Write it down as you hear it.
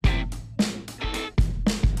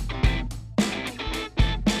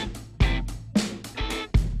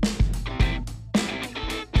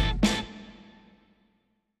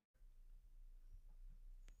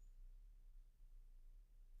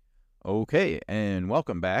Okay, and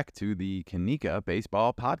welcome back to the Kanika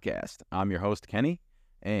Baseball Podcast. I'm your host, Kenny,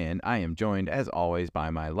 and I am joined, as always, by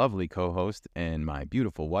my lovely co-host and my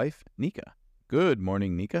beautiful wife, Nika. Good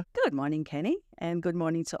morning, Nika. Good morning, Kenny, and good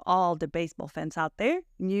morning to all the baseball fans out there,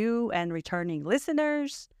 new and returning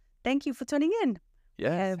listeners. Thank you for tuning in.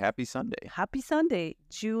 Yes, happy Sunday. Happy Sunday,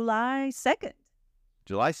 July 2nd.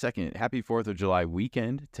 July 2nd. Happy 4th of July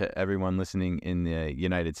weekend to everyone listening in the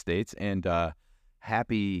United States, and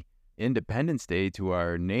happy Independence Day to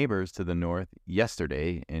our neighbors to the north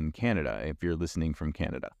yesterday in Canada, if you're listening from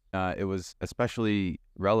Canada. It was especially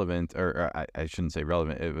relevant, or I shouldn't say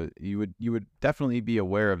relevant. You would definitely be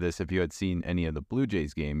aware of this if you had seen any of the Blue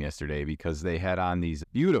Jays game yesterday, because they had on these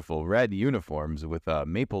beautiful red uniforms with a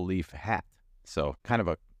maple leaf hat. So kind of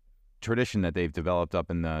a tradition that they've developed up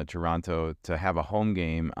in Toronto to have a home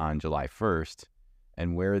game on July 1st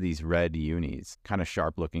and wear these red unis, kind of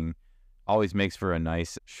sharp looking. Always makes for a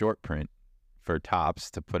nice short print for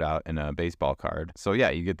Topps to put out in a baseball card. So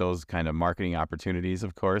yeah, you get those kind of marketing opportunities,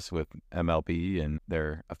 of course, with MLB and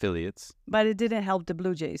their affiliates. But it didn't help the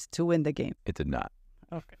Blue Jays to win the game. It did not.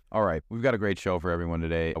 Okay. All right, we've got a great show for everyone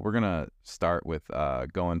today. We're going to start with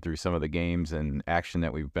going through some of the games and action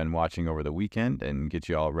that we've been watching over the weekend and get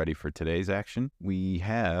you all ready for today's action. We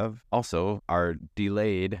have also our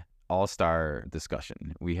delayed All-Star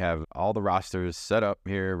discussion. We have all the rosters set up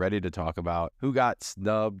here, ready to talk about who got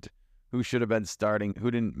snubbed, who should have been starting, who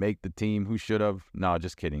didn't make the team, who should have. No,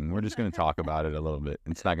 just kidding. We're just going to talk about it a little bit.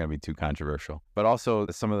 It's not going to be too controversial. But also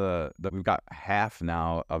some of we've got half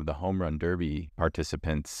now of the Home Run Derby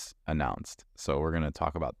participants announced. So we're going to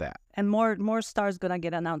talk about that. And more stars going to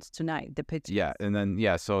get announced tonight, the pitchers. Yeah, and then,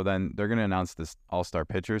 so then they're going to announce this All-Star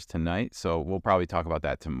pitchers tonight. So we'll probably talk about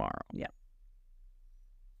that tomorrow. Yeah.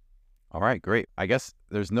 All right, great. I guess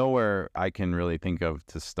there's nowhere I can really think of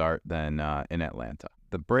to start than in Atlanta.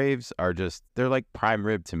 The Braves are they're like prime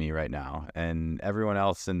rib to me right now. And everyone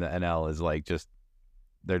else in the NL is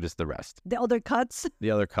they're just the rest. The other cuts?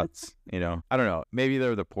 The other cuts, I don't know. Maybe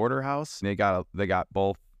they're the porterhouse. They got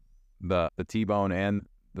both the T-bone and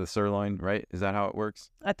the sirloin, right? Is that how it works?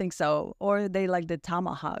 I think so. Or they like the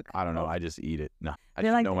tomahawk. I don't know. I just eat it. No, I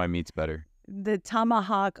just know my meat's better. The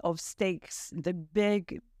tomahawk of steaks, the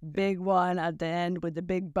big one at the end with the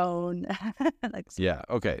big bone. Yeah,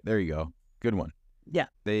 okay, there you go. Good one. Yeah.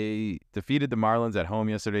 They defeated the Marlins at home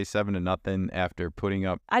yesterday 7-0 after putting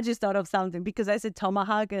up. I just thought of something because I said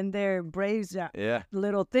tomahawk and their Braves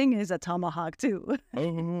little thing is a tomahawk too.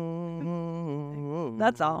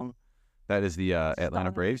 That's all. That is the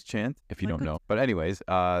Atlanta Braves chant, if you don't know. But anyways,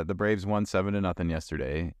 the Braves won 7-0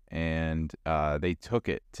 yesterday, and they took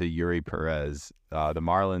it to Yuri Perez, the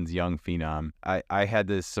Marlins' young phenom. I had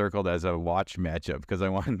this circled as a watch matchup because I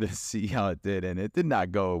wanted to see how it did, and it did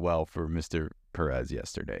not go well for Mr. Perez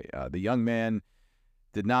yesterday. The young man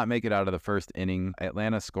did not make it out of the first inning.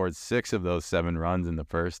 Atlanta scored 6 of those 7 runs in the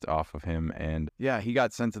first off of him. And yeah, he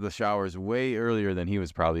got sent to the showers way earlier than he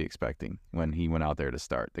was probably expecting when he went out there to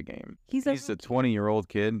start the game. He's a 20-year-old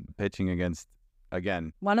kid pitching against,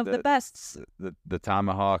 again, one of the best. The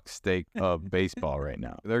tomahawk steak of baseball right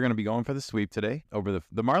now. They're going to be going for the sweep today. The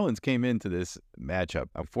Marlins came into this matchup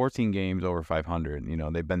 14 games over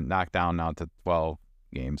 500. They've been knocked down now to 12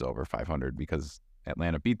 games over 500 because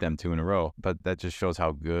Atlanta beat them 2 in a row, but that just shows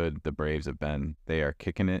how good the Braves have been. They are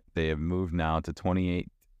kicking it. They have moved now to 28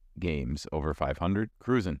 games over 500,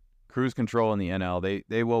 cruise control in the NL.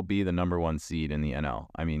 They will be the number 1 seed in the NL.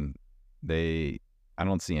 I mean, I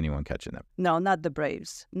don't see anyone catching them. No, not the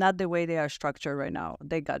Braves. Not the way they are structured right now.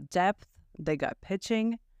 They got depth. They got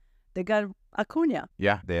pitching. They got Acuna.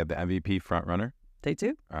 Yeah, they have the MVP front runner. They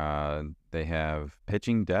do. They have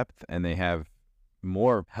pitching depth, and they have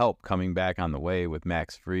more help coming back on the way with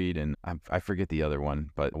Max Fried, and I forget the other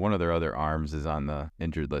one, but one of their other arms is on the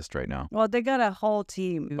injured list right now. Well, they got a whole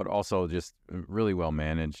team. But also just really well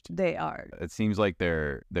managed. They are. It seems like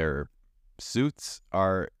their suits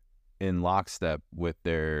are in lockstep with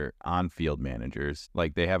their on-field managers.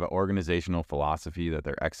 Like, they have an organizational philosophy that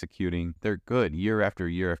they're executing. They're good year after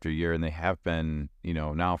year after year, and they have been,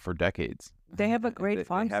 now for decades. They have a great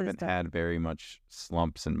farm system. They haven't had very much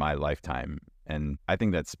slumps in my lifetime. And I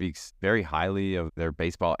think that speaks very highly of their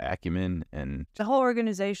baseball acumen and the whole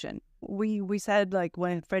organization. We said, like,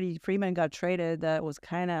 when Freddie Freeman got traded, that was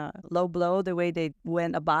kind of low blow the way they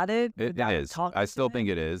went about it. It is. I still think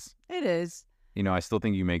it is. It is. I still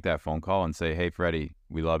think you make that phone call and say, hey, Freddie,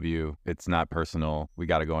 we love you. It's not personal. We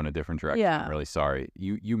got to go in a different direction. Yeah. I'm really sorry.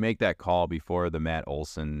 You make that call before the Matt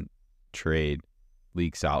Olson trade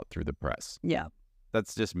leaks out through the press. Yeah.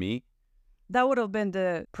 That's just me. That would have been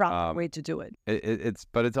the proper way to do it.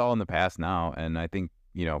 But it's all in the past now, and I think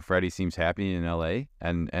Freddie seems happy in LA,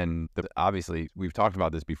 and obviously we've talked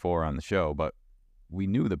about this before on the show, but we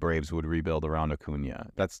knew the Braves would rebuild around Acuna.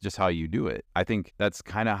 That's just how you do it. I think that's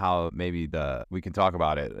kind of how maybe we can talk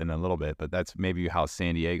about it in a little bit, but that's maybe how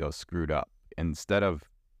San Diego screwed up. Instead of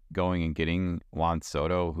going and getting Juan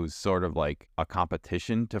Soto, who's sort of like a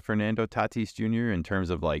competition to Fernando Tatis Jr. in terms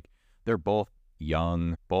of like, they're both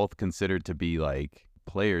young, both considered to be like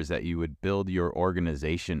players that you would build your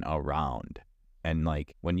organization around. And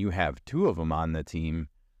like when you have two of them on the team,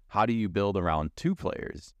 how do you build around two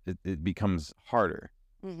players? It becomes harder.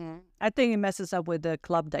 Mm-hmm. I think it messes up with the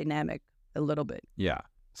club dynamic a little bit. Yeah.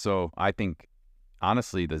 So I think,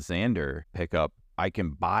 honestly, the Xander pickup, I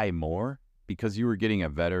can buy more because you were getting a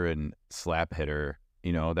veteran slap hitter,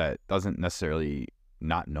 that doesn't necessarily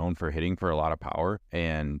not known for hitting for a lot of power.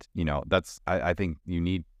 And, I think you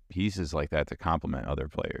need pieces like that to complement other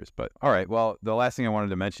players. But all right, well, the last thing I wanted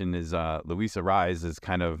to mention is Luis Arraez is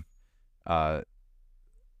kind of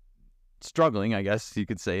struggling, I guess you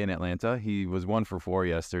could say, in Atlanta. He was 1 for 4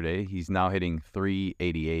 yesterday. He's now hitting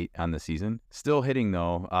 .388 on the season. Still hitting,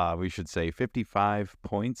 though, we should say 55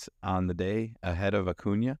 points on the day ahead of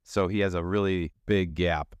Acuna. So he has a really big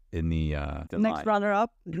gap in the next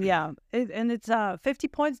runner-up. Yeah, and it's 50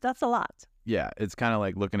 points. That's a lot. Yeah, it's kind of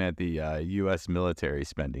like looking at the U.S. military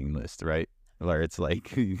spending list, right? Where it's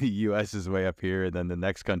like the U.S. is way up here, and then the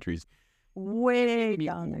next country's way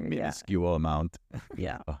down there. Minuscule amount.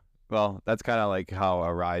 Yeah. Well, that's kind of like how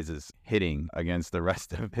Arraez is hitting against the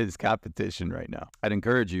rest of his competition right now. I'd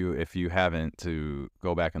encourage you, if you haven't, to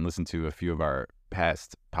go back and listen to a few of our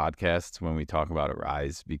past podcasts when we talk about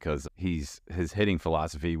Arraez, because his hitting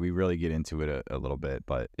philosophy, we really get into it a little bit,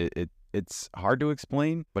 but it's hard to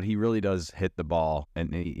explain, but he really does hit the ball,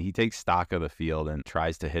 and he takes stock of the field and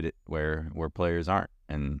tries to hit it where players aren't.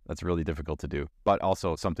 And that's really difficult to do, but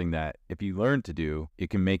also something that if you learn to do, it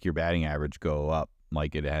can make your batting average go up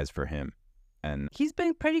like it has for him. And he's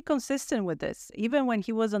been pretty consistent with this, even when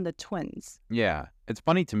he was on the Twins. Yeah. It's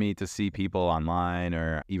funny to me to see people online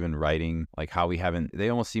or even writing like how they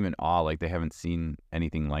almost seem in awe, like they haven't seen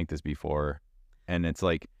anything like this before. And it's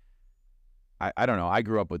like, I don't know. I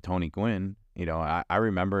grew up with Tony Gwynn. I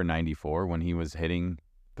remember 94 when he was hitting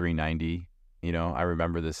 .390. I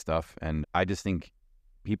remember this stuff. And I just think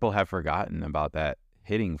people have forgotten about that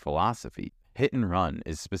hitting philosophy. Hit and run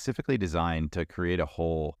is specifically designed to create a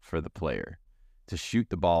hole for the player, to shoot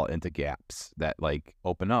the ball into gaps that like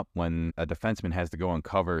open up when a defenseman has to go and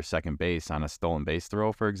cover second base on a stolen base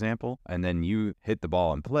throw, for example, and then you hit the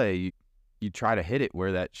ball in play. You try to hit it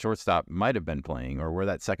where that shortstop might have been playing or where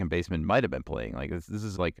that second baseman might have been playing. Like this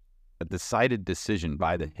is like a decided decision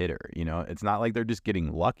by the hitter. It's not like they're just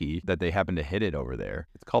getting lucky that they happen to hit it over there.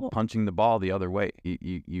 It's called punching the ball the other way.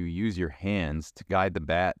 You use your hands to guide the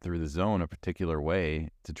bat through the zone a particular way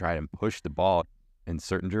to try and push the ball in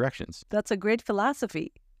certain directions. That's a great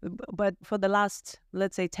philosophy. But for the last,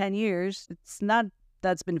 let's say, 10 years, it's not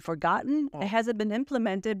that's been forgotten. It hasn't been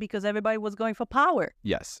implemented because everybody was going for power.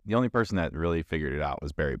 Yes. The only person that really figured it out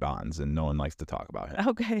was Barry Bonds, and no one likes to talk about him.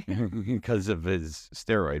 Okay. Because of his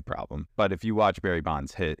steroid problem. But if you watch Barry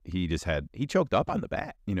Bonds hit, he choked up on the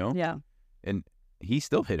bat, Yeah. And he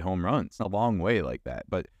still hit home runs a long way like that.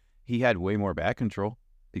 But he had way more bat control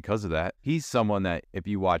because of that. He's someone that if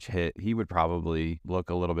you watch hit, he would probably look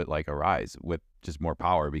a little bit like Arraez with just more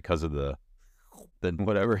power because of than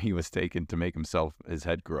whatever he was taking to make his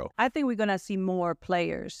head grow. I think we're going to see more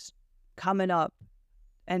players coming up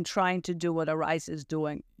and trying to do what Arraez is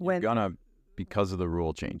doing. Because of the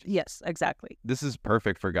rule changes. Yes, exactly. This is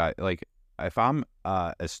perfect for guys. Like, if I'm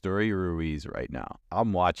Esteury Ruiz right now,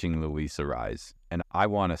 I'm watching Luis Arraez, and I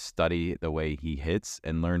want to study the way he hits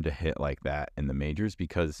and learn to hit like that in the majors,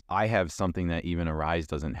 because I have something that even Arraez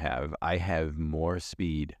doesn't have. I have more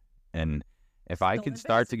speed, and if I could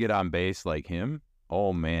start to get on base like him,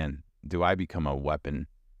 oh man, do I become a weapon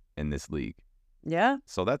in this league. Yeah.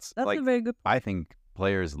 So that's like, a very good point. I think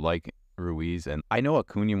players like Ruiz, and I know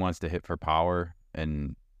Acuna wants to hit for power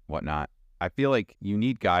and whatnot. I feel like you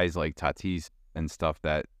need guys like Tatis and stuff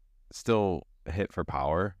that still hit for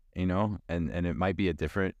power, and it might be a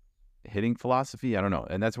different hitting philosophy. I don't know.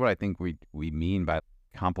 And that's what I think we mean by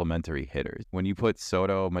complementary hitters. When you put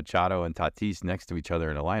Soto, Machado, and Tatis next to each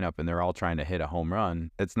other in a lineup and they're all trying to hit a home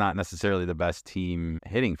run, it's not necessarily the best team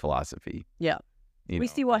hitting philosophy. Yeah. We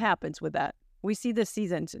see what happens with that. We see this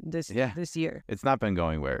season this year. It's not been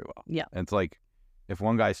going very well. Yeah. It's like if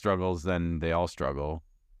one guy struggles, then they all struggle.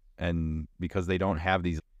 And because they don't have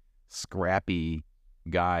these scrappy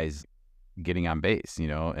guys getting on base,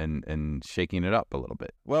 and shaking it up a little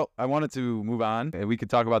bit. Well, I wanted to move on. We could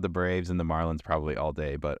talk about the Braves and the Marlins probably all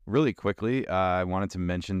day, but really quickly, I wanted to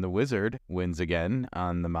mention the Wizard wins again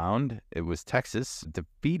on the mound. It was Texas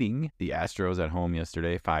defeating the Astros at home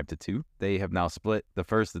yesterday, 5-2. They have now split the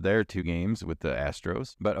first of their 2 games with the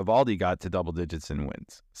Astros, but Eovaldi got to double digits in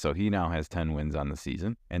wins. So he now has 10 wins on the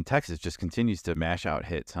season. And Texas just continues to mash out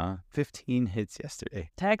hits, 15 hits yesterday.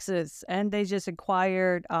 Texas, and they just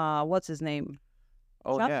acquired, what's his name?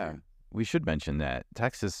 Oh, Chapman. yeah. We should mention that.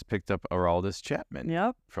 Texas picked up Aroldis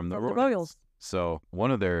Chapman from the Royals. So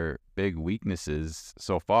one of their big weaknesses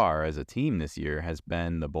so far as a team this year has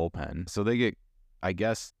been the bullpen. So they get, I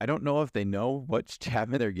guess, I don't know if they know what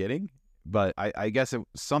Chapman they're getting, but I guess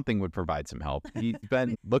something would provide some help. He's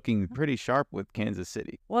been looking pretty sharp with Kansas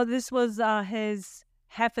City. Well, this was his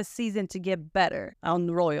half a season to get better on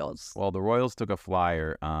the Royals. Well, the Royals took a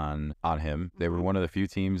flyer on him. They were one of the few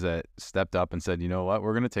teams that stepped up and said, you know what,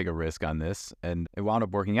 we're going to take a risk on this. And it wound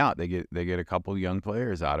up working out. They get a couple young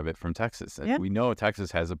players out of it from Texas. And we know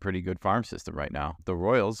Texas has a pretty good farm system right now. The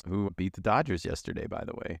Royals, who beat the Dodgers yesterday, by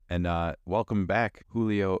the way, and welcome back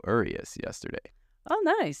Julio Urias yesterday.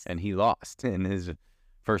 Oh, nice. And he lost in his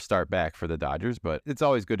first start back for the Dodgers. But it's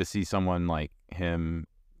always good to see someone like him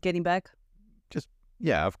getting back.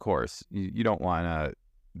 Yeah, of course. You don't want to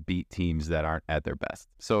beat teams that aren't at their best.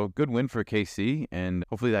 So good win for KC, and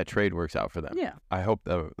hopefully that trade works out for them. Yeah. I hope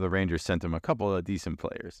the Rangers sent them a couple of decent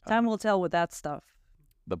players. Time will tell with that stuff.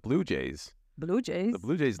 The Blue Jays. The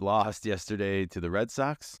Blue Jays lost yesterday to the Red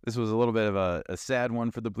Sox. This was a little bit of a sad one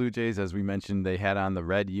for the Blue Jays. As we mentioned, they had on the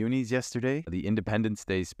red unis yesterday, the Independence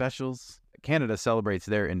Day specials. Canada celebrates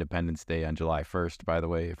their Independence Day on July 1st, by the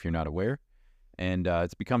way, if you're not aware. And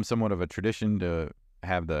it's become somewhat of a tradition to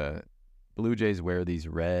have the Blue Jays wear these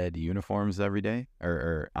red uniforms every day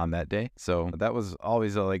or on that day. So that was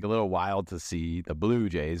always a little wild to see the Blue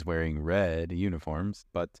Jays wearing red uniforms,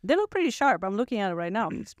 but they look pretty sharp. I'm looking at it right now.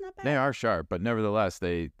 It's not bad. They are sharp, but nevertheless,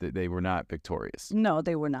 they were not victorious. No,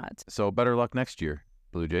 they were not. So better luck next year,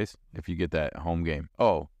 Blue Jays, if you get that home game.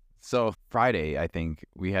 Oh, so Friday, I think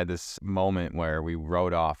we had this moment where we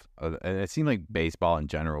wrote off, and it seemed like baseball in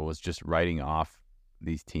general was just writing off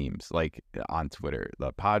these teams, like on Twitter,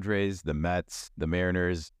 the Padres, the Mets, the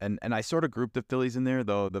Mariners, and I sort of grouped the Phillies in there,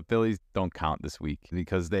 though the Phillies don't count this week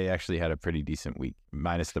because they actually had a pretty decent week,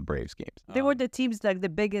 minus the Braves games. They were the teams like the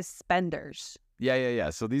biggest spenders. Yeah.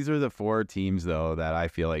 So these are the 4 teams, though, that I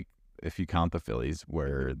feel like, if you count the Phillies,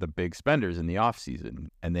 were the big spenders in the offseason,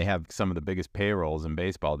 and they have some of the biggest payrolls in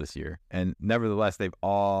baseball this year. And nevertheless, they've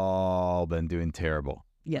all been doing terrible.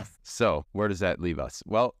 Yes. So where does that leave us?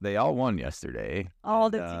 Well, they all won yesterday.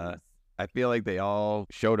 All the teams. I feel like they all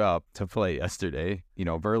showed up to play yesterday.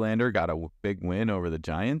 Verlander got a big win over the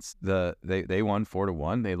Giants. They won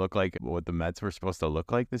 4-1. They look like what the Mets were supposed to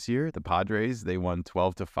look like this year. The Padres, they won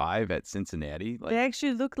 12-5 at Cincinnati. They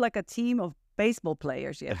actually looked like a team of baseball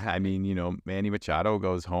players. Yeah. I mean, Manny Machado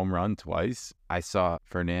goes home run twice. I saw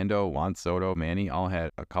Fernando, Juan Soto, Manny all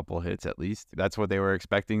had a couple hits at least. That's what they were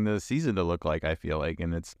expecting the season to look like, I feel like,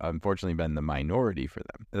 and it's unfortunately been the minority for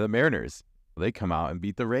them. The Mariners, they come out and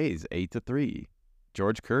beat the Rays 8-3.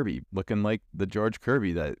 George Kirby looking like the George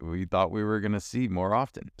Kirby that we thought we were going to see more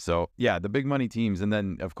often. So, yeah, the big money teams. And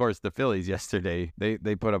then, of course, the Phillies yesterday,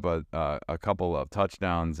 they put up a couple of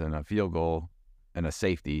touchdowns and a field goal and a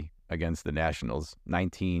safety against the Nationals.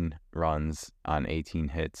 19 runs on 18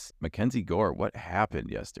 hits. Mackenzie Gore, what happened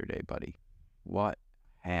yesterday, buddy? What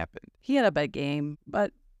happened? He had a bad game,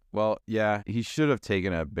 but... Well, yeah, he should have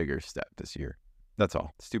taken a bigger step this year. That's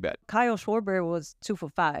all. It's too bad. Kyle Schwarber was 2 for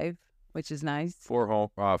 5, which is nice. 4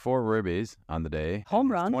 ribbies on the day. Home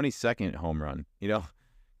run. 22nd home run.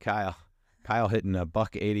 Kyle hitting a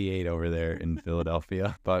 $188 over there in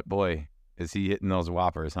Philadelphia. But boy, is he hitting those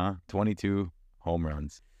whoppers, huh? 22 home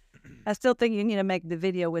runs. I still think you need to make the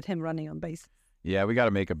video with him running on base. Yeah, we got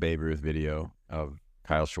to make a Babe Ruth video of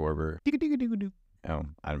Kyle Schwarber. Oh,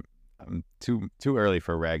 I'm too early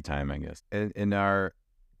for ragtime, I guess. In our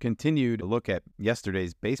continued look at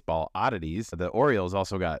yesterday's baseball oddities, the Orioles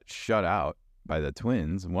also got shut out by the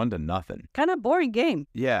Twins, 1-0. Kind of boring game.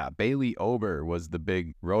 Yeah, Bailey Ober was the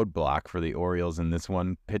big roadblock for the Orioles in this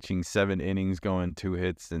one, pitching 7 innings, going 2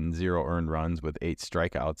 hits and 0 earned runs with 8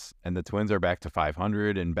 strikeouts. And the Twins are back to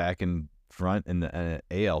 500 and back in front in the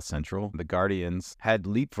AL Central. The Guardians had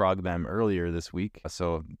leapfrogged them earlier this week,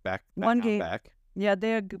 so back one game. Back. Yeah,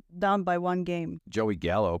 they're down by 1 game. Joey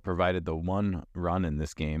Gallo provided the 1 run in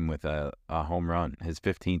this game with a home run, his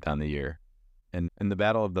 15th on the year. And in the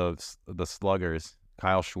battle of the sluggers,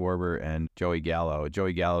 Kyle Schwarber and Joey Gallo.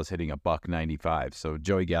 Joey Gallo's hitting a $195, so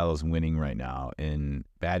Joey Gallo's winning right now in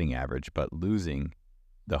batting average, but losing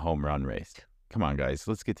the home run race. Come on, guys,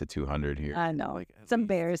 let's get to 200 here. I know. Like, It's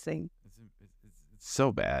embarrassing. It's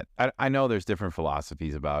so bad. I know there's different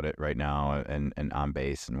philosophies about it right now and on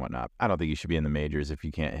base and whatnot. I don't think you should be in the majors if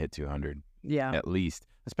you can't hit 200 Yeah. at least,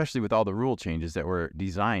 especially with all the rule changes that were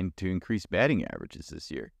designed to increase batting averages this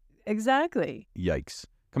year. Exactly. Yikes.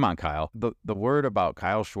 Come on, Kyle. The word about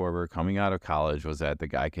Kyle Schwarber coming out of college was that the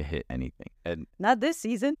guy could hit anything. And Not this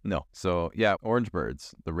season. no. So, yeah, Orange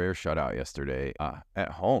Birds, the rare shutout yesterday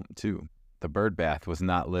at home, too. The bird bath was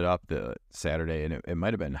not lit up the Saturday, and it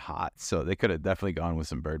might have been hot, so they could have definitely gone with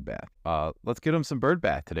some bird bath. Let's get them some bird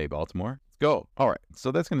bath today, Baltimore. Let's go. All right,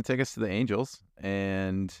 so that's going to take us to the Angels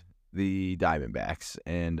and the Diamondbacks,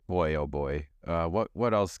 and boy, oh boy,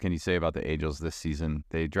 what else can you say about the Angels this season?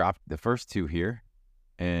 They dropped the first two here,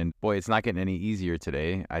 and boy, it's not getting any easier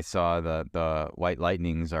today. I saw the White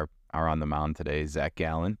Lightnings are on the mound today. Zach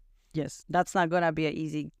Gallen. Yes. That's not going to be an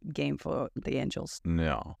easy game for the Angels.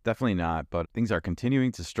 No, definitely not. But things are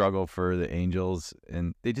continuing to struggle for the Angels,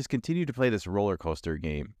 and they just continue to play this roller coaster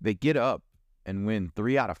game. They get up and win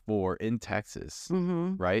 3 out of 4 in Texas,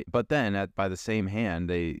 right? But then by the same hand,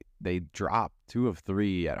 they drop 2 of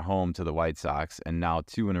 3 at home to the White Sox, and now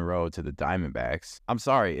 2 in a row to the Diamondbacks. I'm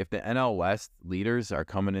sorry, if the NL West leaders are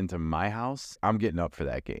coming into my house, I'm getting up for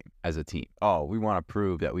that game as a team. Oh, we want to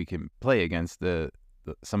prove that we can play against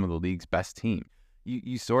some of the league's best team.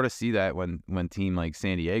 You sort of see that when team like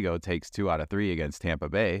San Diego takes 2 out of 3 against Tampa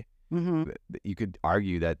Bay. You could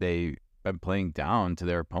argue that they've been playing down to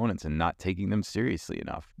their opponents and not taking them seriously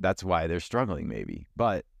enough. That's why they're struggling maybe.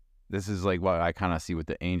 But this is like what I kind of see with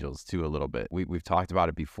the Angels too a little bit. We've talked about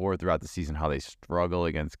it before throughout the season, how they struggle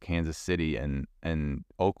against Kansas City and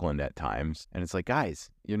Oakland at times. And it's like, guys,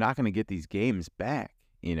 you're not going to get these games back,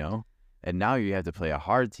 you know? And now you have to play a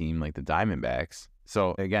hard team like the Diamondbacks.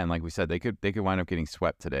 So again, like we said, they could wind up getting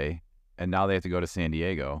swept today, and now they have to go to San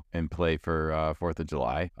Diego and play for 4th of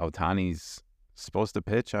July. Ohtani's supposed to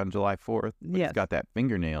pitch on July 4th. Yes. He's got that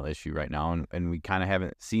fingernail issue right now, and we kind of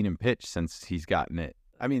haven't seen him pitch since he's gotten it.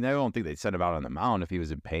 I mean, I don't think they'd send him out on the mound if he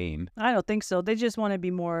was in pain. I don't think so. They just want to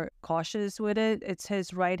be more cautious with it. It's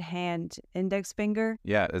his right hand index finger.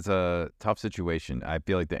 Yeah, it's a tough situation. I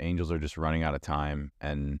feel like the Angels are just running out of time,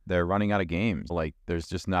 and they're running out of games. Like, there's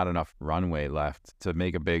just not enough runway left to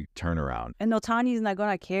make a big turnaround. And Ohtani is not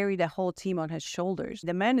going to carry the whole team on his shoulders.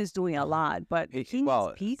 The man is doing a lot, but he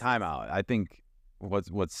needs peace. Timeout. I think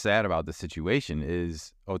what's sad about the situation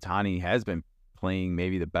is Ohtani has been playing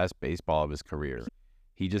maybe the best baseball of his career.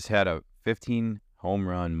 He just had a 15 home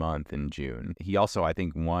run month in June. He also, I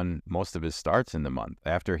think, won most of his starts in the month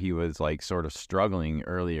after he was like sort of struggling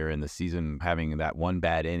earlier in the season, having that one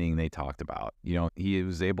bad inning they talked about. You know, he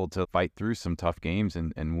was able to fight through some tough games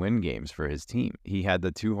and win games for his team. He had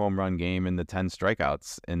the 2 home run game and the 10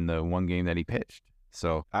 strikeouts in the one game that he pitched.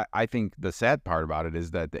 So I think the sad part about it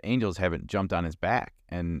is that the Angels haven't jumped on his back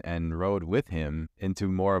and rode with him into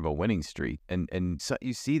more of a winning streak. And so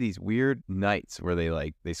you see these weird nights where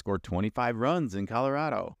they scored 25 runs in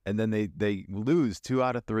Colorado, and then they lose 2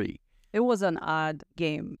 out of 3. It was an odd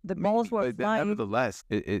game. The balls were flying. Nevertheless,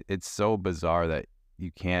 it's so bizarre that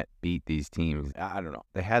you can't beat these teams. I don't know.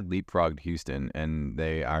 They had leapfrogged Houston, and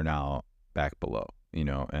they are now back below, you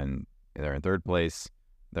know, and they're in 3rd place.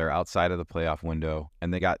 They're outside of the playoff window,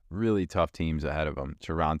 and they got really tough teams ahead of them.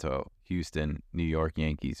 Toronto, Houston, New York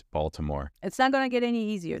Yankees, Baltimore. It's not going to get any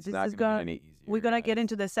easier. We're going to get guys.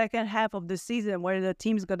 into the second half of the season where the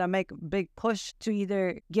team's going to make a big push to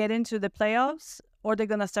either get into the playoffs or they're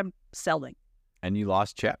going to start selling. And you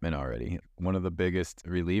lost Chapman already. One of the biggest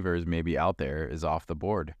relievers maybe out there is off the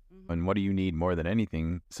board. And what do you need more than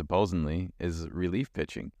anything, supposedly, is relief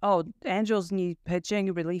pitching. Oh, Angels need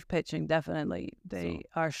pitching, relief pitching, definitely. They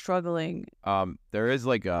are struggling. There is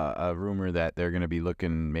like a rumor that they're going to be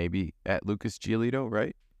looking maybe at Lucas Giolito,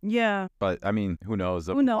 right? Yeah. But, I mean, who knows?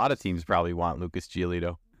 Who knows? A lot of teams probably want Lucas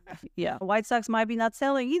Giolito. Yeah. White Sox might be not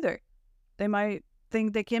selling either. They might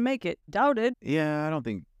think they can make it. Doubt it. Yeah, I don't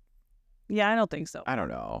think. Yeah, I don't think so. I don't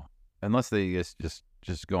know. Unless they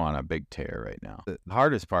just go on a big tear right now. The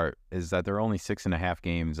hardest part is that they're only 6.5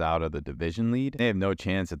 games out of the division lead. They have no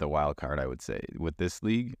chance at the wild card, I would say. With this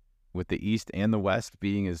league, with the East and the West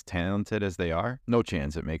being as talented as they are, no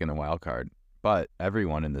chance at making the wild card. But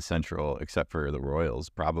everyone in the Central, except for the Royals,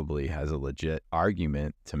 probably has a legit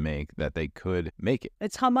argument to make that they could make it.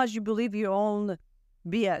 It's how much you believe your own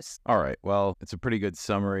BS. All right. Well, it's a pretty good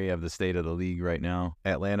summary of the state of the league right now.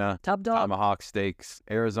 Atlanta, Top dog. Tomahawk Steaks.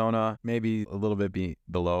 Arizona, maybe a little bit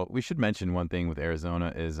below. We should mention one thing with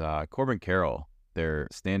Arizona is Corbin Carroll their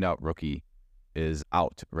standout rookie, is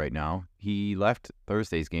out right now. He left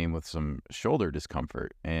Thursday's game with some shoulder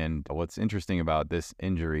discomfort. And what's interesting about this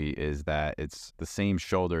injury is that it's the same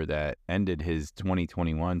shoulder that ended his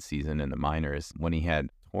 2021 season in the minors when he had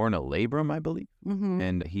torn a labrum, I believe.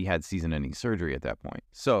 And he had season-ending surgery at that point.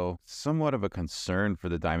 So somewhat of a concern for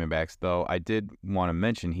the Diamondbacks, though. I did want to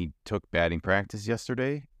mention he took batting practice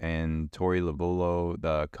yesterday, and Torey Lovullo,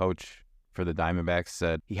 the coach for the Diamondbacks,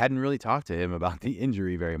 said he hadn't really talked to him about the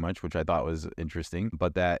injury very much, which I thought was interesting,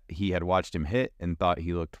 but that he had watched him hit and thought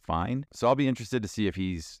he looked fine. So I'll be interested to see if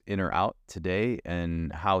he's in or out today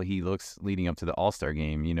and how he looks leading up to the All-Star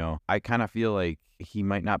game. You know, I kind of feel like he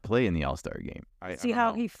might not play in the All-Star game. See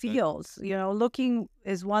how he feels. You know, looking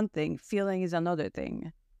is one thing, feeling is another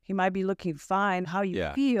thing. He might be looking fine. How you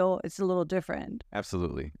feel, it's a little different.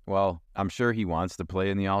 Absolutely. Well, I'm sure he wants to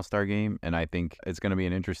play in the All-Star game, and I think it's going to be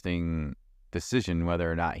an interesting decision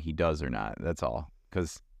whether or not he does or not. That's all.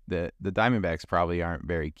 Because the Diamondbacks probably aren't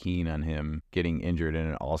very keen on him getting injured in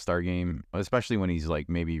an All-Star game, especially when he's like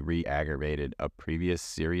maybe re-aggravated a previous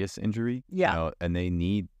serious injury. Yeah. You know, and they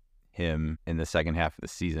need him in the second half of the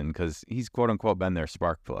season because he's quote unquote been their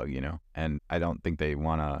spark plug, you know, and I don't think they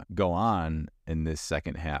want to go on in this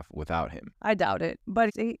second half without him. I doubt it,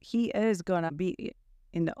 but he is going to be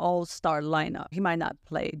in the all-star lineup. He might not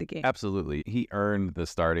play the game. Absolutely. He earned the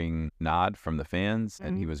starting nod from the fans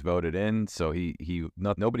and he was voted in. So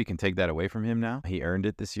nobody can take that away from him now. He earned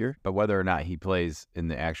it this year. But whether or not he plays in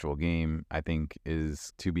the actual game, I think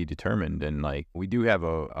is to be determined. And like, we do have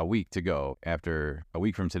a week to go. After a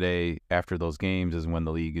week from today, after those games is when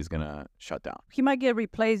the league is going to shut down. He might get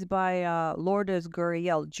replaced by Lourdes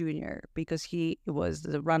Gurriel Jr. because he was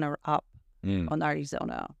the runner-up on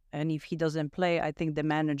Arizona. And if he doesn't play, I think the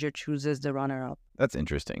manager chooses the runner-up. That's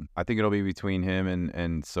interesting. I think it'll be between him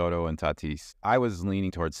and Soto and Tatis. I was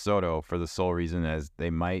leaning towards Soto for the sole reason as they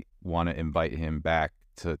might want to invite him back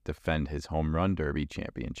to defend his home run derby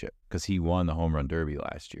championship because he won the home run derby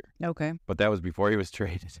last year. Okay. But that was before he was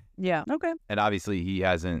traded. Yeah. Okay. And obviously he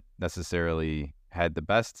hasn't necessarily had the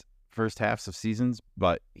best first halves of seasons,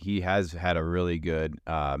 but he has had a really good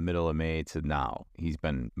middle of May to now. He's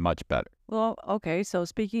been much better. Well, okay. So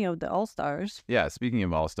speaking of the All-Stars. Yeah, speaking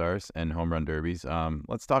of All-Stars and home run derbies,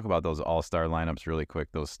 let's talk about those All-Star lineups really quick,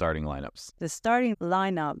 those starting lineups. The starting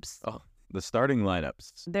lineups. Oh, the starting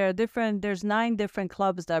lineups. There are there's 9 different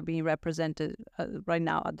clubs that are being represented right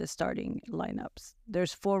now at the starting lineups.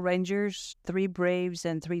 There's 4 Rangers, 3 Braves,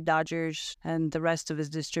 and 3 Dodgers, and the rest of it is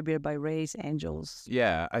distributed by Rays, Angels.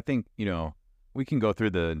 Yeah, I think, you know, we can go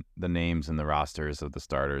through the names and the rosters of the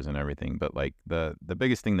starters and everything, but like the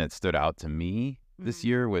biggest thing that stood out to me this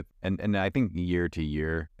year with, and I think year to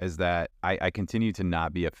year, is that I continue to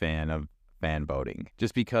not be a fan of fan voting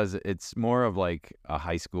just because it's more of like a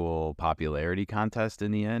high school popularity contest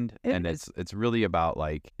in the end. It's really about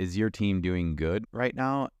like, is your team doing good right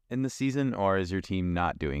now in the season or is your team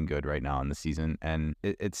not doing good right now in the season? And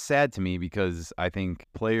it's sad to me because I think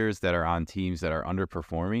players that are on teams that are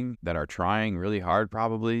underperforming, that are trying really hard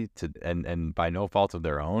probably to, and by no fault of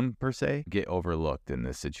their own per se, get overlooked in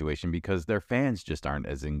this situation because their fans just aren't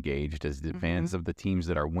as engaged as the fans of the teams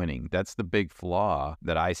that are winning. That's the big flaw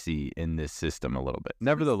that I see in this system a little bit.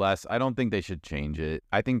 Nevertheless, I don't think they should change it.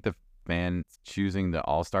 I think the fans choosing the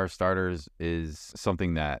all-star starters is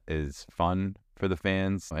something that is fun for the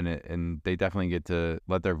fans, and they definitely get to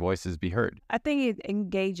let their voices be heard. I think it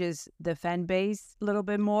engages the fan base a little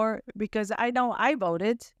bit more because I know I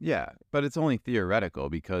voted. Yeah, but it's only theoretical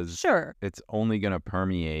because sure, it's only going to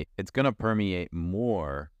permeate. It's going to permeate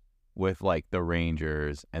more with like the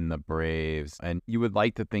Rangers and the Braves, and you would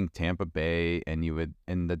like to think Tampa Bay and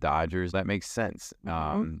the Dodgers. That makes sense.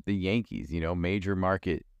 The Yankees, you know, major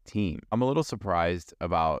market team. I'm a little surprised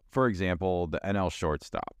about, for example, the NL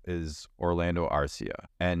shortstop is Orlando Arcia.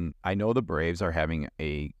 And I know the Braves are having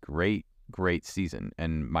a great season.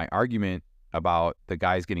 And my argument about the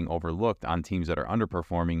guys getting overlooked on teams that are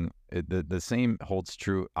underperforming, the same holds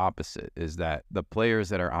true opposite, is that the players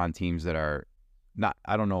that are on teams that are not,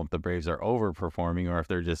 I don't know if the Braves are overperforming or if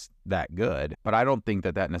they're just that good, but I don't think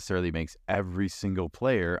that necessarily makes every single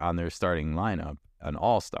player on their starting lineup an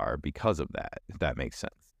all-star because of that, if that makes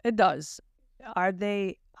sense. It does. Are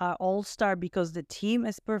they all-star because the team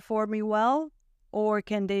is performing well, or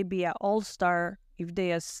can they be an all-star if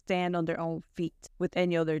they stand on their own feet with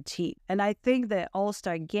any other team? And I think the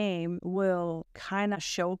all-star game will kind of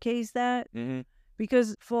showcase that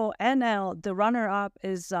because for NL, the runner-up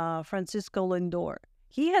is Francisco Lindor.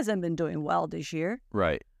 He hasn't been doing well this year.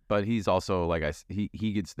 Right. But he's also, like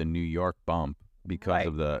he gets the New York bump because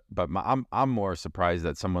of the. But I'm more surprised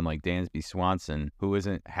that someone like Dansby Swanson, who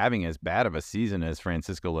isn't having as bad of a season as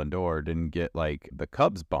Francisco Lindor, didn't get like the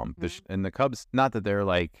Cubs bump. And the Cubs, not that they're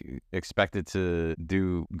like expected to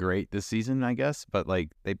do great this season, I guess, but like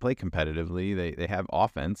they play competitively. They have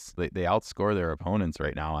offense. They outscore their opponents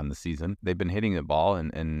right now on the season. They've been hitting the ball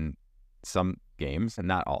and some games, and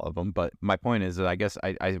not all of them. But my point is that I guess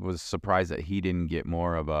I was surprised that he didn't get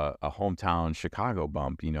more of a hometown Chicago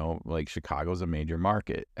bump. You know, like Chicago's a major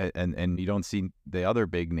market, and you don't see the other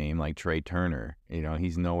big name like Trey Turner. You know,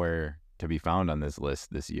 he's nowhere to be found on this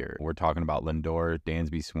list this year. We're talking about Lindor,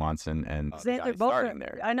 Dansby Swanson, and Xander Bogart.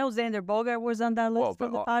 There. I know Xander Bogart was on that list for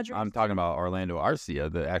the Padres. I'm talking about Orlando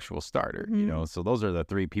Arcia, the actual starter. You know, so those are the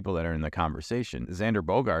three people that are in the conversation. Xander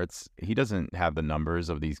Bogaerts, he doesn't have the numbers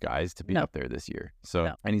of these guys to be up there this year.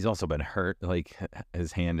 So, and he's also been hurt. Like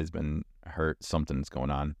his hand has been hurt. Something's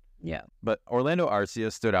going on. Yeah. But Orlando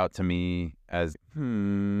Arcia stood out to me as,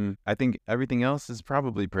 I think everything else is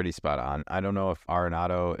probably pretty spot on. I don't know if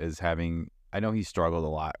Arenado is having, I know he struggled a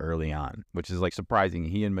lot early on, which is like surprising.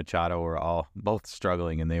 He and Machado were both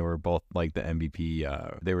struggling, and they were both like the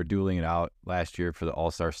MVP. They were dueling it out last year for the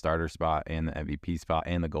All-Star starter spot and the MVP spot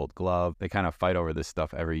and the Gold Glove. They kind of fight over this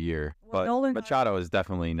stuff every year. But Machado is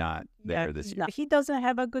definitely not there this year. He doesn't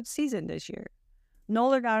have a good season this year.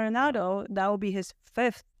 Nolan Arenado, that will be his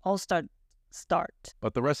 5th All-Star start.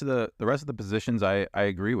 But the rest of the positions I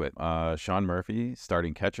agree with. Sean Murphy,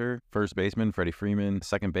 starting catcher. First baseman, Freddie Freeman.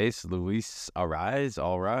 Second base, Luis Arraez.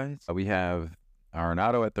 We have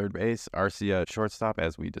Arenado at third base, Arcia at shortstop,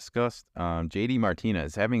 as we discussed. JD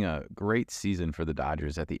Martinez having a great season for the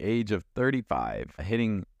Dodgers at the age of 35,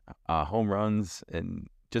 hitting home runs and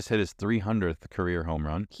just hit his 300th career home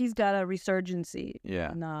run. He's got a resurgency.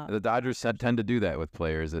 Yeah. The Dodgers tend to do that with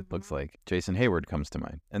players, it looks like. Jason Hayward comes to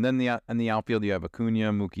mind. And then in the outfield, you have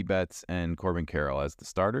Acuna, Mookie Betts, and Corbin Carroll as the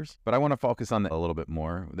starters. But I want to focus on that a little bit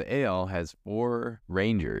more. The AL has 4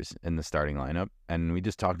 Rangers in the starting lineup, and we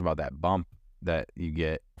just talked about that bump that you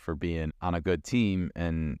get for being on a good team.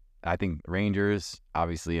 And I think Rangers,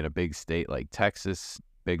 obviously in a big state like Texas,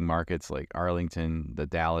 big markets like Arlington, the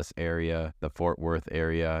Dallas area, the Fort Worth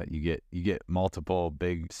area, you get multiple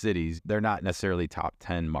big cities. They're not necessarily top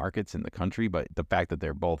 10 markets in the country, but the fact that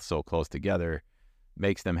they're both so close together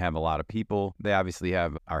makes them have a lot of people. They obviously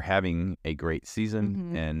are having a great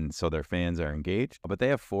season, and so their fans are engaged. But they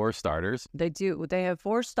have 4 starters. They do. They have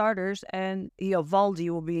 4 starters, and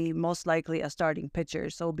Eovaldi will be most likely a starting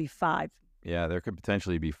pitcher, so it'll be 5. Yeah, there could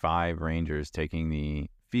potentially be 5 Rangers taking the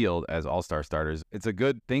field as all-star starters. It's a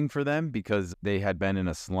good thing for them because they had been in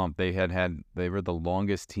a slump. They were the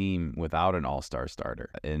longest team without an all-star starter.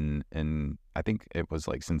 And I think it was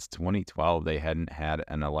like since 2012 they hadn't had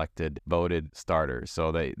an elected voted starter.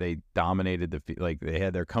 So they dominated they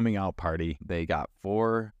had their coming out party. They got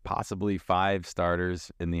 4, possibly 5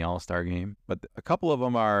 starters in the all-star game. But a couple of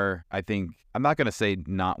them are, I think, I'm not going to say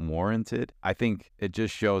not warranted. I think it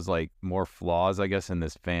just shows like more flaws, I guess, in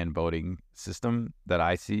this fan voting system that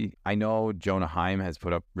I see. I know Jonah Heim has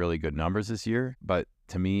put up really good numbers this year, but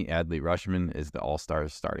to me, Adley Rutschman is the all-star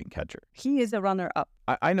starting catcher. He is a runner-up.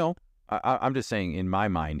 I know. I'm just saying, in my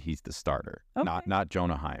mind, he's the starter, not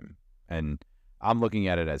Jonah Heim. And I'm looking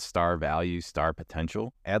at it as star value, star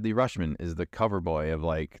potential. Adley Rutschman is the cover boy of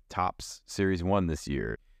like Topps Series 1 this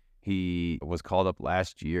year. He was called up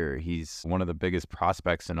last year. He's one of the biggest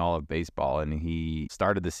prospects in all of baseball, and he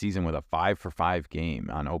started the season with a 5-for-5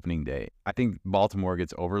 game on opening day. I think Baltimore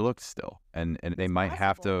gets overlooked still, and they might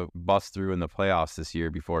have to bust through in the playoffs this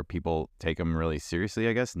year before people take them really seriously,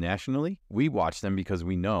 I guess, nationally. We watch them because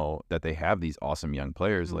we know that they have these awesome young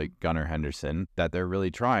players like Gunnar Henderson, that they're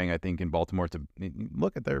really trying, I think, in Baltimore to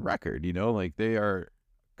look at their record, like they are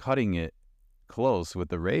cutting it close with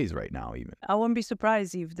the Rays right now. Even I wouldn't be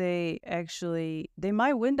surprised if they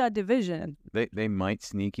might win that division. They might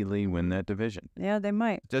sneakily win that division. Yeah, they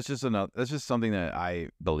might. That's just something that I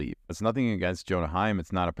believe. It's nothing against Jonah Heim.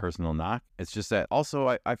 It's not a personal knock. It's just that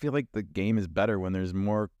also I feel like the game is better when there's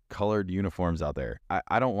more colored uniforms out there.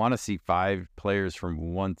 I don't want to see 5 players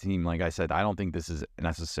from one team. Like I said, I don't think this is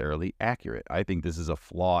necessarily accurate. I think this is a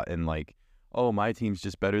flaw in like, oh, my team's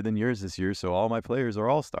just better than yours this year, so all my players are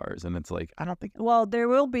all-stars. And it's like, I don't think... Well, there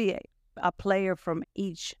will be a player from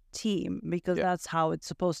each team because that's how it's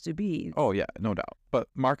supposed to be. Oh, yeah, no doubt. But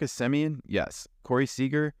Marcus Semien, yes. Corey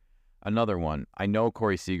Seager, another one. I know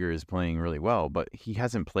Corey Seager is playing really well, but he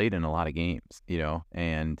hasn't played in a lot of games,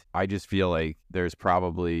 and I just feel like there's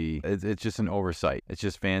probably... It's just an oversight. It's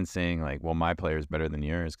just fans saying like, well, my player's better than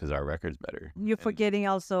yours because our record's better. You're forgetting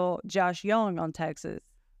also Josh Young on Texas.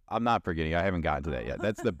 I'm not forgetting. I haven't gotten to that yet.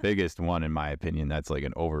 That's the biggest one, in my opinion. That's like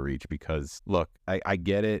an overreach because, look, I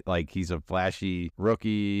get it. Like, he's a flashy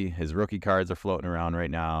rookie. His rookie cards are floating around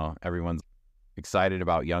right now. Everyone's excited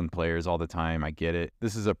about young players all the time. I get it.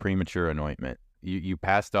 This is a premature anointment. You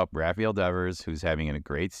passed up Rafael Devers, who's having a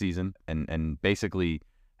great season and basically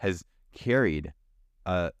has carried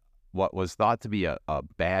what was thought to be a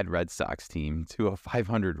bad Red Sox team to a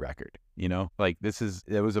 500 record. You know, like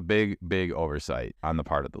it was a big oversight on the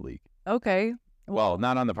part of the league. Okay. Well,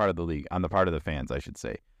 not on the part of the league, on the part of the fans, I should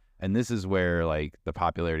say. And this is where like the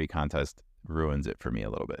popularity contest ruins it for me a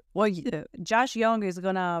little bit. Well, Josh Young is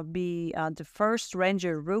going to be the first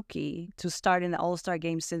Ranger rookie to start in the All-Star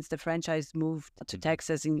game since the franchise moved to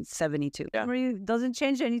Texas in 72. Yeah. It really doesn't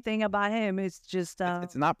change anything about him. It's just...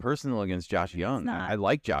 It's not personal against Josh Young. not. I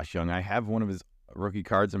like Josh Young. I have one of his rookie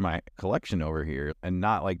cards in my collection over here, and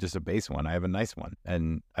not like just a base one. I have a nice one,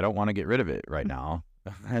 and I don't want to get rid of it right now.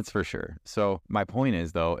 That's for sure. So my point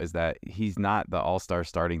is, though, is that he's not the all-star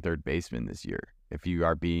starting third baseman this year, if you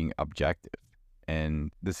are being objective.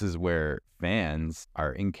 And this is where fans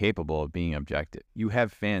are incapable of being objective. You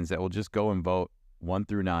have fans that will just go and vote 1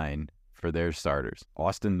 through 9 for their starters.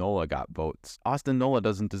 Austin Nola got votes. Austin Nola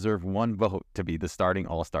doesn't deserve 1 vote to be the starting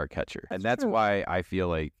all-star catcher. And that's why I feel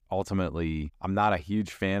like ultimately I'm not a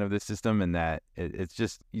huge fan of this system, and that it's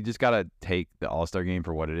just, you just got to take the all-star game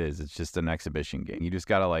for what it is. It's just an exhibition game. You just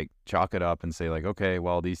got to like chalk it up and say like, okay,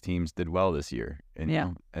 well, these teams did well this year. And, Yeah. you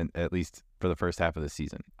know, and at least for the first half of the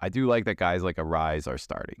season. I do like that guys like Arise are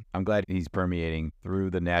starting. I'm glad he's permeating through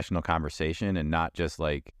the national conversation and not just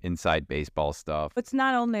like inside baseball stuff. It's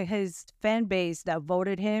not only his fan base that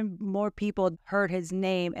voted him, more people heard his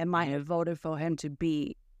name and might have voted for him to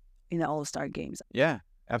be in the All-Star games. Yeah,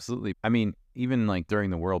 absolutely. I mean, even like during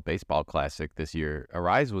the World Baseball Classic this year,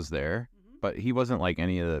 Arise was there, but he wasn't like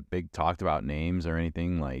any of the big talked about names or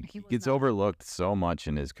anything. Like, He he was gets not. overlooked so much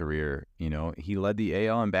in his career. You know, he led the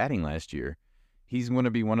AL in batting last year. He's going to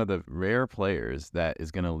be one of the rare players that is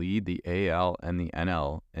going to lead the AL and the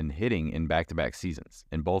NL in hitting in back-to-back seasons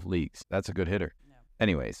in both leagues. That's a good hitter. Yeah.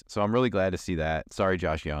 Anyways, so I'm really glad to see that. Sorry,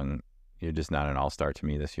 Josh Young. You're just not an all-star to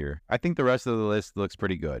me this year. I think the rest of the list looks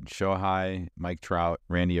pretty good. Shohei, Mike Trout,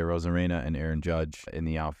 Randy Arozarena, and Aaron Judge in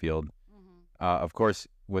the outfield. Of course,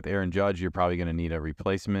 with Aaron Judge, you're probably going to need a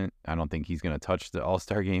replacement. I don't think he's going to touch the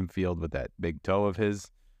all-star game field with that big toe of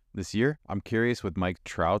his this year. I'm curious with Mike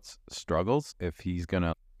Trout's struggles, if he's going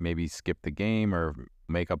to maybe skip the game or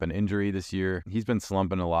make up an injury this year. He's been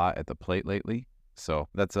slumping a lot at the plate lately, so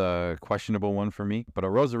that's a questionable one for me. But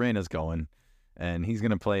Arozarena's going, and he's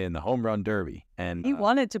going to play in the home run derby. And He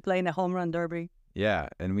wanted to play in the home run derby. yeah,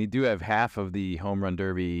 and we do have half of the home run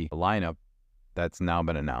derby lineup that's now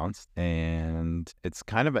been announced, and it's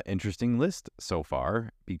kind of an interesting list so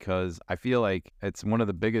far because I feel like it's one of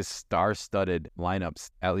the biggest star-studded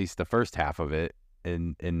lineups, at least the first half of it,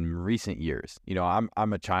 in recent years. You know,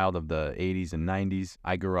 I'm a child of the 80s and 90s.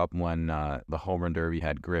 I grew up when the home run derby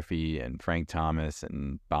had Griffey and Frank Thomas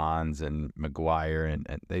and Bonds and McGuire, and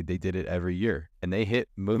they did it every year. And they hit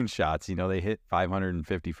moonshots, you know, they hit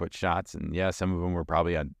 550-foot shots. And yeah, some of them were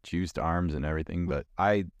probably on juiced arms and everything, but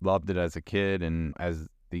I loved it as a kid. And as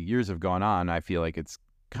the years have gone on, I feel like it's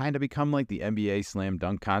kind of become like the NBA slam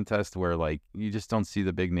dunk contest where like you just don't see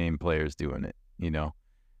the big name players doing it, you know?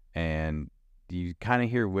 And you kind of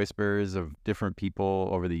hear whispers of different people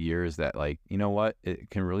over the years that, like, you know what, it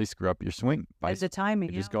can really screw up your swing by At the timing,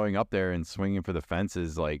 just going up there and swinging for the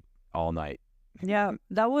fences like all night. Yeah,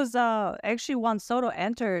 that was actually Juan Soto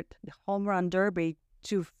entered the home run derby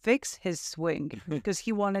to fix his swing because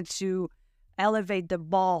he wanted to elevate the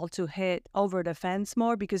ball to hit over the fence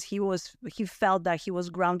more because he felt that he was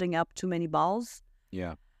grounding up too many balls.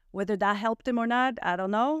 Yeah. Whether that helped him or not, I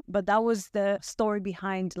don't know. But that was the story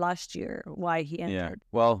behind last year, why he entered. Yeah.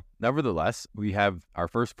 Well, nevertheless, we have our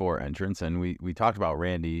first 4 entrants, and we talked about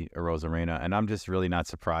Randy Arozarena, and I'm just really not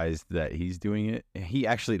surprised that he's doing it. He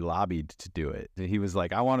actually lobbied to do it. He was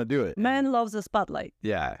like, I want to do it. Man loves the spotlight.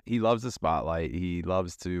 Yeah. He loves the spotlight. He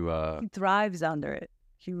loves to... He thrives under it.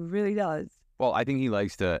 He really does. Well, I think he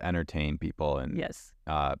likes to entertain people and Yes.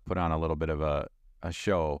 put on a little bit of a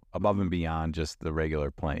show above and beyond just the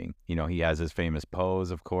regular playing. You know, he has his famous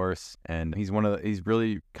pose, of course, and he's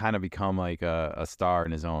really kind of become like a star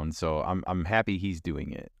in his own. So I'm happy he's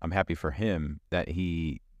doing it. I'm happy for him that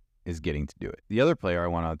he is getting to do it. The other player I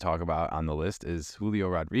want to talk about on the list is Julio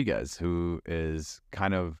Rodriguez, who is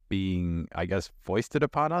kind of being, I guess, foisted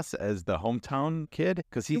upon us as the hometown kid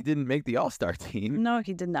because he didn't make the All-Star team. No,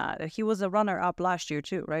 he did not. He was a runner-up last year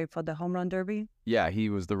too, right, for the home run derby? Yeah, he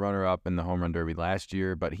was the runner-up in the home run derby last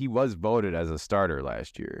year, but he was voted as a starter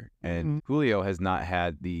last year. And Julio has not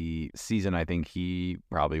had the season I think he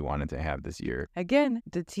probably wanted to have this year. Again,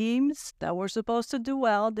 the teams that were supposed to do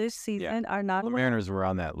well this season are not. The Mariners were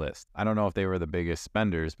on that list. I don't know if they were the biggest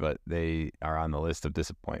spenders, but they are on the list of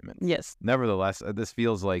disappointments. Yes. Nevertheless, this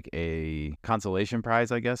feels like a consolation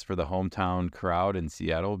prize, I guess, for the hometown crowd in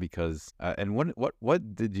Seattle because, and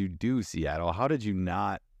what did you do, Seattle? How did you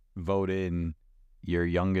not vote in your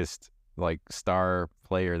youngest star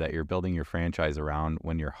player that you're building your franchise around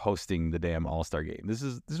when you're hosting the damn All-Star game? This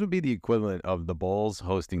would be the equivalent of the Bulls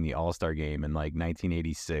hosting the All-Star game in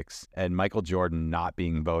 1986 and Michael Jordan not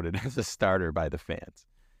being voted as a starter by the fans.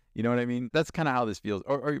 You know what I mean? That's kind of how this feels.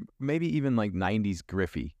 Or maybe even 90s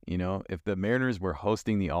Griffey, if the Mariners were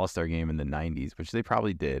hosting the All-Star game in the 90s, which they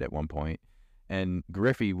probably did at one point, and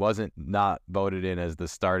Griffey wasn't not voted in as the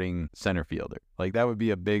starting center fielder. That would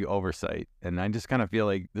be a big oversight. And I just kind of feel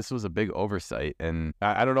like this was a big oversight. And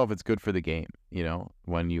I don't know if it's good for the game,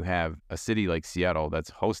 when you have a city like Seattle that's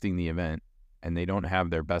hosting the event and they don't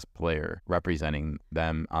have their best player representing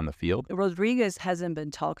them on the field. Rodriguez hasn't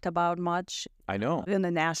been talked about much. I know. In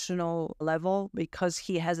the national level because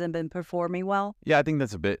he hasn't been performing well. Yeah, I think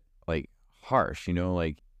that's a bit harsh,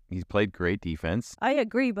 he's played great defense. I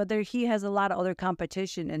agree, but he has a lot of other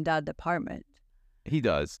competition in that department. He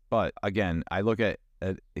does, but again, I look at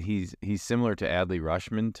he's similar to Adley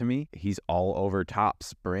Rutschman to me. He's all over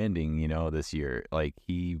Topps branding, this year.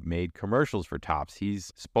 He made commercials for Topps.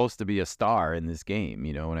 He's supposed to be a star in this game,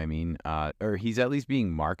 you know what I mean? Or he's at least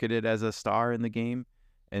being marketed as a star in the game.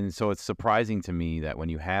 And so it's surprising to me that when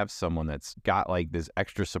you have someone that's got this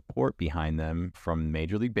extra support behind them from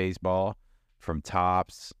Major League Baseball, from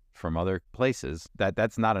Topps, from other places,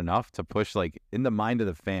 that's not enough to push in the mind of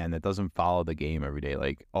the fan that doesn't follow the game every day.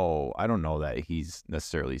 Oh, I don't know that he's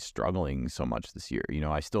necessarily struggling so much this year.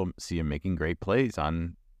 I still see him making great plays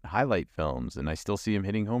on highlight films and I still see him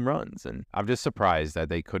hitting home runs. And I'm just surprised that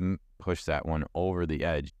they couldn't push that one over the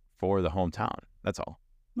edge for the hometown. That's all.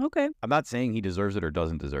 Okay. I'm not saying he deserves it or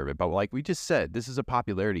doesn't deserve it, but like we just said, this is a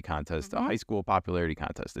popularity contest, a high school popularity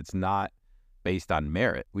contest. It's not based on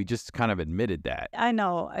merit. We just kind of admitted that. I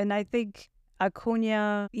know. And I think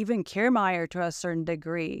Acuna, even Kiermaier to a certain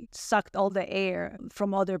degree, sucked all the air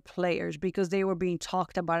from other players because they were being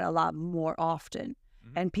talked about a lot more often.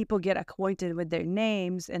 And people get acquainted with their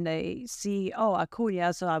names and they see, oh,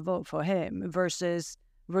 Acuna, so I vote for him, versus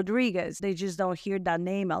Rodriguez. They just don't hear that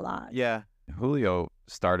name a lot. Yeah. Julio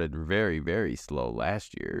started very, very slow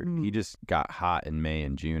last year. He just got hot in May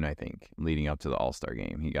and June, I think, leading up to the All-Star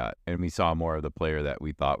game. And we saw more of the player that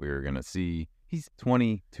we thought we were going to see. He's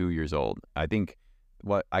 22 years old. I think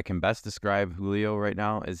what I can best describe Julio right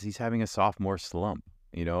now is he's having a sophomore slump.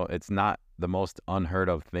 It's not the most unheard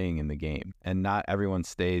of thing in the game, and not everyone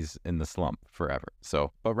stays in the slump forever.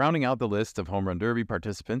 But rounding out the list of Home Run Derby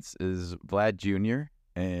participants is Vlad Jr.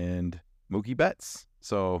 and Mookie Betts.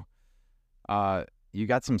 So you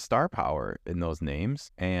got some star power in those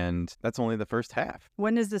names, and that's only the first half.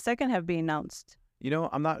 When is the second half being announced?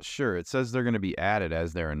 I'm not sure. It says they're going to be added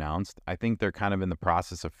as they're announced. I think they're kind of in the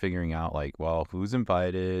process of figuring out, who's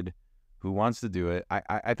invited, who wants to do it.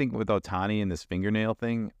 I think with Ohtani and this fingernail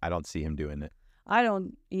thing, I don't see him doing it. I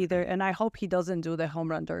don't either, and I hope he doesn't do the Home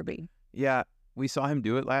Run Derby. Yeah, we saw him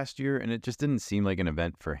do it last year, and it just didn't seem like an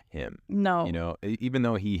event for him. No. Even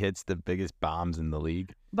though he hits the biggest bombs in the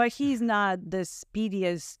league. But he's not the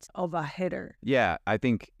speediest of a hitter. Yeah, I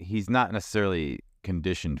think he's not necessarily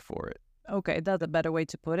conditioned for it. Okay, that's a better way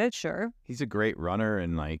to put it, sure. He's a great runner,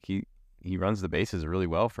 and he runs the bases really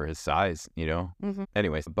well for his size,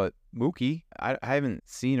 Anyways, but Mookie, I haven't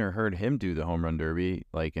seen or heard him do the Home Run Derby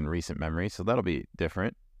in recent memory, so that'll be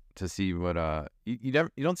different to see what you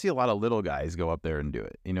don't see a lot of little guys go up there and do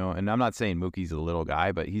it, and I'm not saying Mookie's a little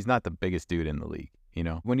guy, but he's not the biggest dude in the league.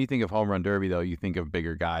 When you think of Home Run Derby, though, you think of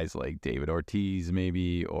bigger guys like David Ortiz,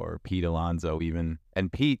 maybe, or Pete Alonso, even. And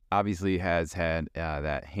Pete obviously has had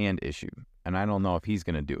that hand issue, and I don't know if he's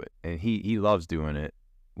going to do it. And he loves doing it.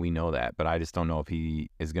 We know that, but I just don't know if he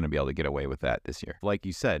is going to be able to get away with that this year. Like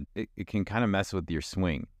you said, it can kind of mess with your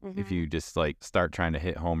swing if you just start trying to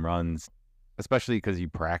hit home runs, especially because you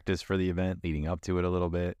practice for the event leading up to it a little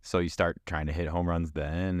bit. So you start trying to hit home runs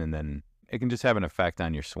then, and then it can just have an effect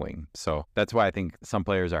on your swing. So that's why I think some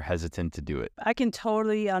players are hesitant to do it. I can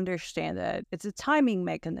totally understand that. It's a timing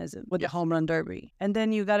mechanism with the home run derby. And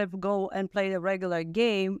then you got to go and play the regular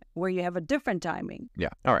game where you have a different timing. Yeah.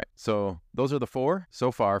 All right. So those are the 4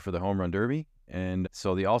 so far for the home run derby. And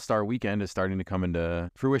so the All-Star weekend is starting to come into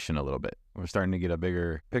fruition a little bit. We're starting to get a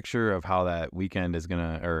bigger picture of how that weekend is going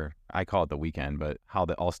to, or I call it the weekend, but how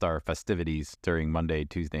the All-Star festivities during Monday,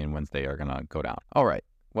 Tuesday, and Wednesday are going to go down. All right.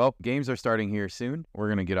 Well, games are starting here soon. We're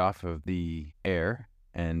going to get off of the air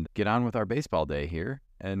and get on with our baseball day here.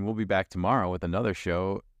 And we'll be back tomorrow with another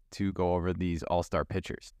show to go over these All-Star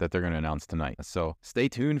pitchers that they're going to announce tonight. So stay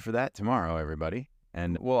tuned for that tomorrow, everybody.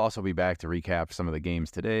 And we'll also be back to recap some of the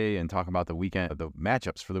games today and talk about the weekend, the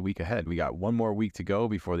matchups for the week ahead. We got one more week to go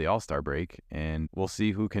before the All-Star break, and we'll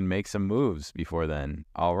see who can make some moves before then.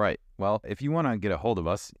 All right. Well, if you want to get a hold of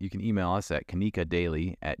us, you can email us at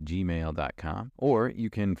kanikadaily@gmail.com, or you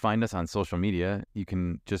can find us on social media. You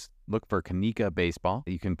can just look for Kanika Baseball.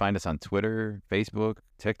 You can find us on Twitter, Facebook,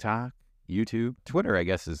 TikTok, YouTube. Twitter, I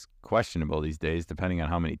guess, is questionable these days, depending on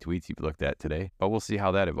how many tweets you've looked at today. But we'll see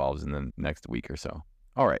how that evolves in the next week or so.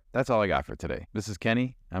 All right, that's all I got for today. This is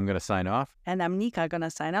Kenny. I'm going to sign off. And I'm Nika, going to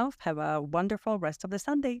sign off. Have a wonderful rest of the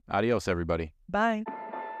Sunday. Adios, everybody. Bye.